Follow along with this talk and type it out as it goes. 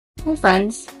Hi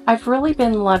friends, I've really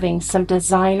been loving some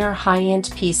designer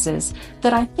high-end pieces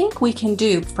that I think we can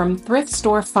do from thrift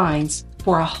store finds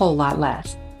for a whole lot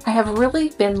less. I have really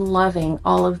been loving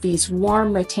all of these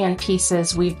warm rattan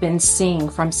pieces we've been seeing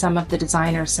from some of the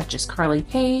designers such as Carly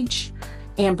Page,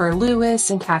 Amber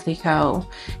Lewis, and Kathy Coe,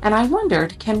 and I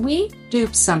wondered, can we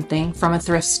dupe something from a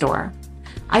thrift store?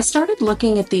 I started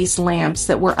looking at these lamps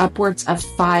that were upwards of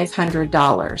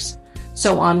 $500.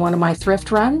 So on one of my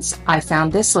thrift runs, I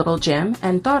found this little gem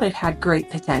and thought it had great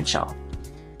potential.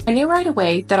 I knew right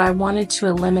away that I wanted to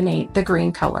eliminate the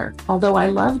green color. Although I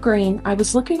love green, I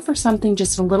was looking for something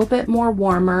just a little bit more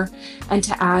warmer and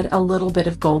to add a little bit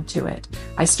of gold to it.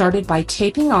 I started by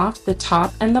taping off the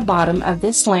top and the bottom of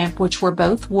this lamp, which were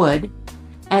both wood,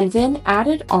 and then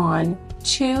added on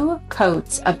 2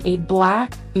 coats of a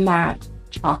black matte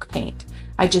chalk paint.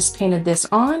 I just painted this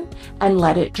on and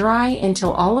let it dry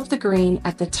until all of the green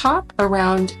at the top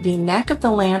around the neck of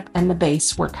the lamp and the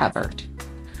base were covered.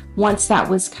 Once that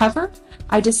was covered,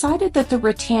 I decided that the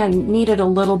rattan needed a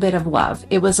little bit of love.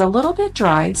 It was a little bit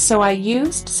dry, so I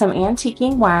used some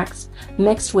antiquing wax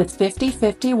mixed with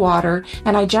 50-50 water,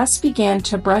 and I just began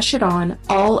to brush it on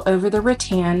all over the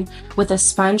rattan with a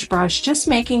sponge brush, just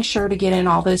making sure to get in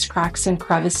all those cracks and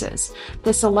crevices.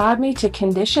 This allowed me to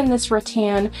condition this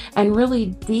rattan and really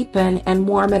deepen and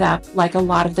warm it up like a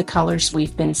lot of the colors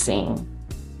we've been seeing.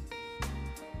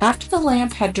 After the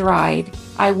lamp had dried,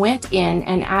 I went in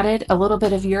and added a little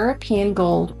bit of European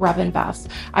gold rub and buff.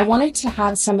 I wanted to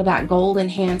have some of that gold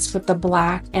enhanced with the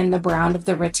black and the brown of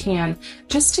the rattan,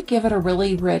 just to give it a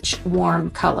really rich,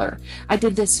 warm color. I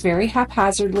did this very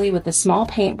haphazardly with a small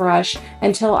paintbrush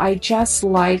until I just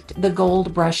liked the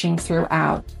gold brushing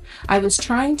throughout. I was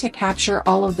trying to capture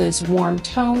all of those warm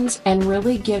tones and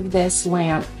really give this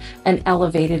lamp an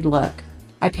elevated look.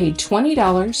 I paid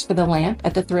 $20 for the lamp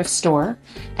at the thrift store,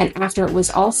 and after it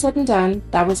was all said and done,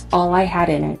 that was all I had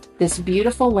in it. This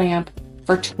beautiful lamp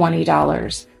for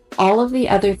 $20. All of the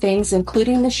other things,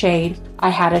 including the shade, I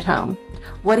had at home.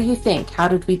 What do you think? How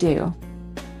did we do?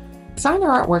 Designer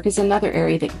artwork is another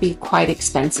area that can be quite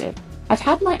expensive. I've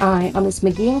had my eye on this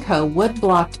McGee & Co.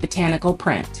 wood-blocked botanical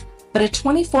print, but a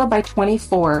 24 by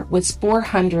 24 was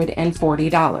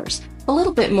 $440, a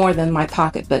little bit more than my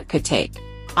pocketbook could take.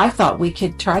 I thought we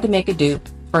could try to make a dupe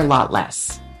for a lot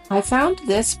less. I found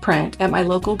this print at my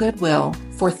local Goodwill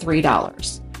for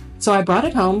 $3. So I brought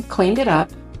it home, cleaned it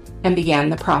up, and began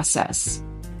the process.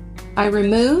 I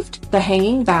removed the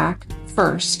hanging back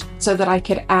first so that I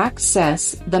could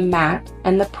access the mat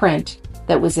and the print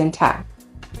that was intact.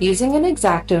 Using an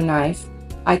X-Acto knife,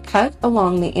 I cut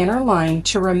along the inner line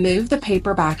to remove the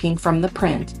paper backing from the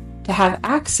print to have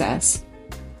access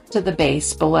to the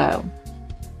base below.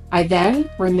 I then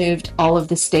removed all of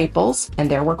the staples, and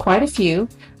there were quite a few,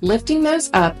 lifting those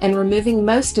up and removing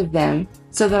most of them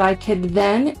so that I could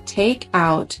then take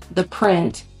out the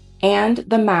print and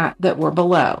the mat that were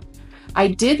below. I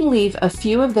did leave a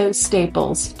few of those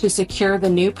staples to secure the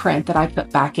new print that I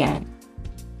put back in.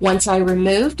 Once I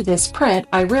removed this print,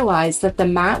 I realized that the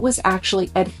mat was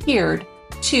actually adhered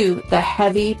to the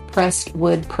heavy pressed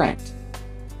wood print.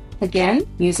 Again,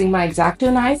 using my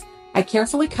X-Acto knife, I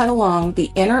carefully cut along the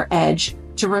inner edge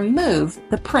to remove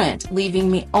the print,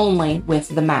 leaving me only with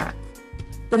the mat.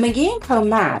 The McGee & Co.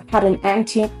 mat had an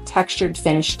antique textured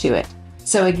finish to it.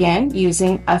 So again,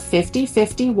 using a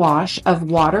 50-50 wash of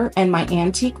water and my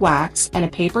antique wax and a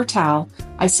paper towel,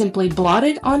 I simply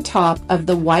blotted on top of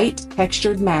the white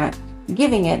textured mat,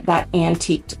 giving it that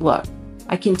antiqued look.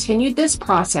 I continued this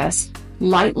process,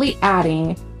 lightly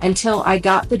adding until I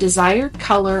got the desired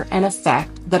color and effect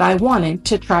that I wanted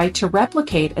to try to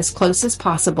replicate as close as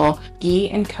possible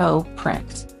McGee & Co.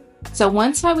 print. So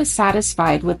once I was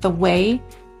satisfied with the way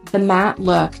the mat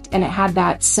looked and it had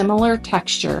that similar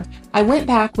texture, I went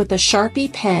back with a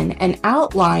Sharpie pen and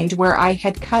outlined where I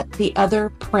had cut the other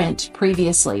print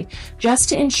previously, just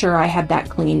to ensure I had that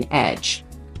clean edge.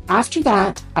 After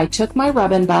that, I took my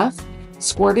rub and buff,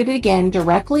 squirted it again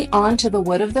directly onto the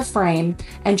wood of the frame,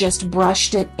 and just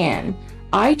brushed it in.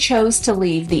 I chose to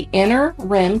leave the inner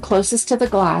rim closest to the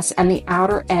glass and the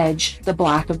outer edge the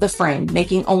black of the frame,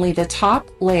 making only the top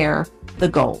layer the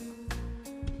gold.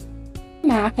 The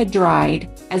mat had dried,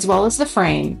 as well as the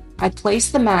frame. I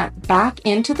placed the mat back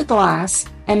into the glass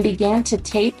and began to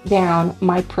tape down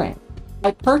my print.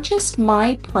 I purchased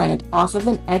my print off of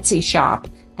an Etsy shop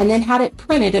and then had it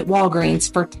printed at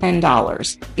Walgreens for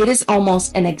 $10. It is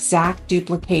almost an exact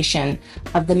duplication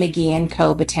of the McGee &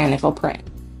 Co. botanical print.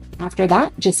 After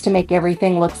that, just to make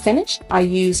everything look finished, I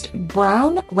used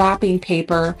brown wrapping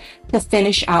paper to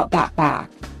finish out that back.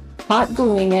 hot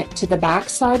gluing it to the back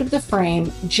side of the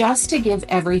frame just to give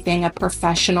everything a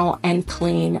professional and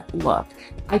clean look.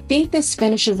 I think this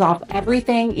finishes off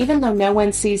everything. Even though no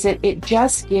one sees it, it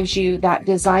just gives you that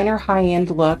designer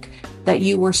high-end look that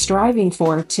you were striving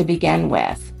for to begin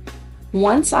with.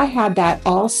 Once I had that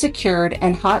all secured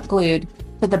and hot glued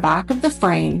to the back of the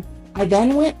frame, I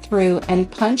then went through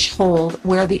and punch holed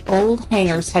where the old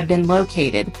hangers had been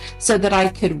located so that I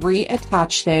could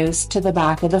reattach those to the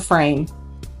back of the frame.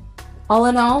 All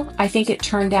in all, I think it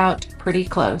turned out pretty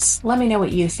close. Let me know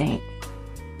what you think.